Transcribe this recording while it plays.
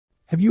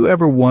Have you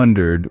ever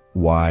wondered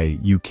why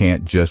you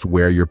can't just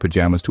wear your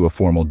pajamas to a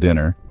formal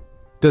dinner?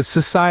 Does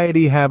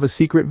society have a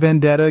secret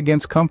vendetta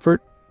against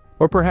comfort?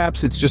 Or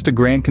perhaps it's just a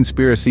grand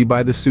conspiracy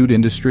by the suit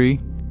industry?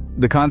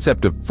 The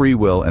concept of free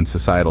will and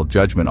societal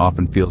judgment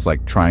often feels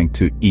like trying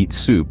to eat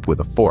soup with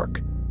a fork.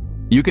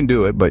 You can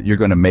do it, but you're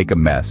going to make a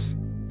mess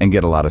and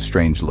get a lot of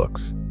strange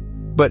looks.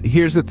 But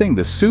here's the thing,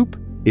 the soup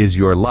is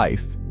your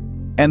life,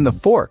 and the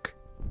fork,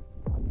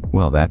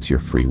 well, that's your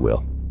free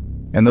will.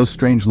 And those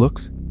strange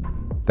looks?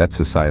 That's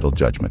societal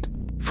judgment.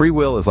 Free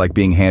will is like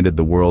being handed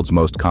the world's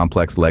most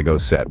complex Lego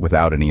set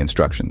without any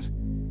instructions.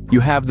 You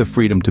have the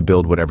freedom to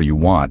build whatever you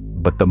want,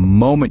 but the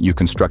moment you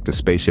construct a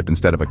spaceship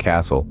instead of a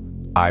castle,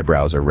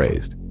 eyebrows are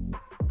raised.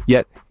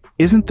 Yet,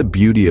 isn't the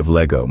beauty of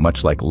Lego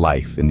much like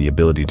life in the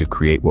ability to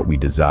create what we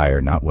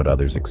desire, not what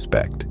others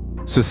expect?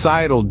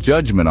 Societal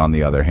judgment, on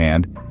the other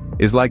hand,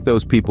 is like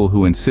those people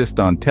who insist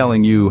on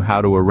telling you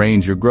how to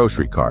arrange your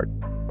grocery cart.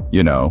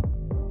 You know,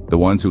 the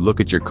ones who look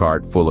at your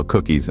cart full of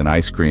cookies and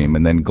ice cream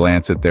and then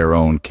glance at their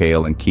own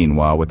kale and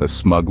quinoa with a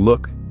smug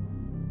look.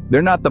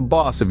 They're not the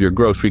boss of your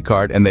grocery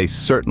cart, and they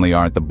certainly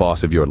aren't the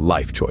boss of your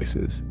life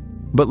choices.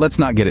 But let's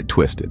not get it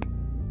twisted.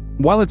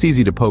 While it's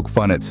easy to poke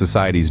fun at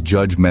society's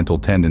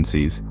judgmental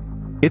tendencies,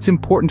 it's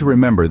important to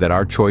remember that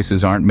our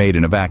choices aren't made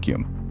in a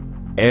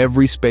vacuum.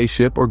 Every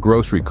spaceship or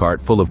grocery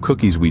cart full of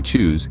cookies we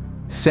choose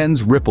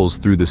sends ripples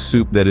through the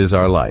soup that is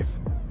our life.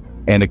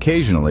 And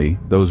occasionally,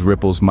 those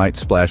ripples might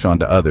splash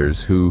onto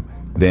others who,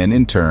 then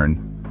in turn,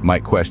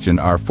 might question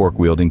our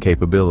fork-wielding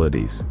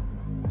capabilities.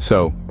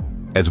 So,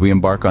 as we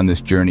embark on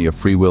this journey of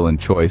free will and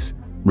choice,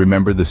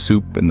 remember the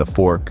soup and the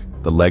fork,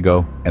 the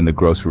Lego and the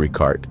grocery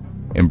cart.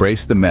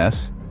 Embrace the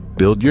mess,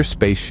 build your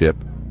spaceship,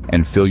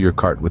 and fill your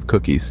cart with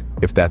cookies,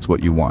 if that's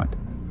what you want.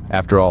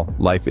 After all,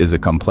 life is a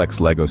complex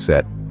Lego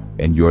set,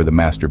 and you're the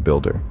master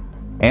builder.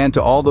 And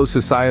to all those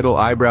societal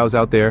eyebrows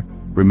out there,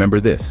 remember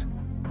this.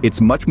 It's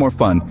much more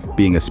fun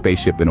being a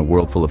spaceship in a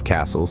world full of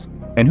castles.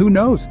 And who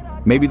knows,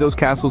 maybe those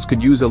castles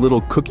could use a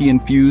little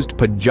cookie-infused,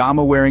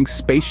 pajama-wearing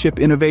spaceship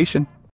innovation?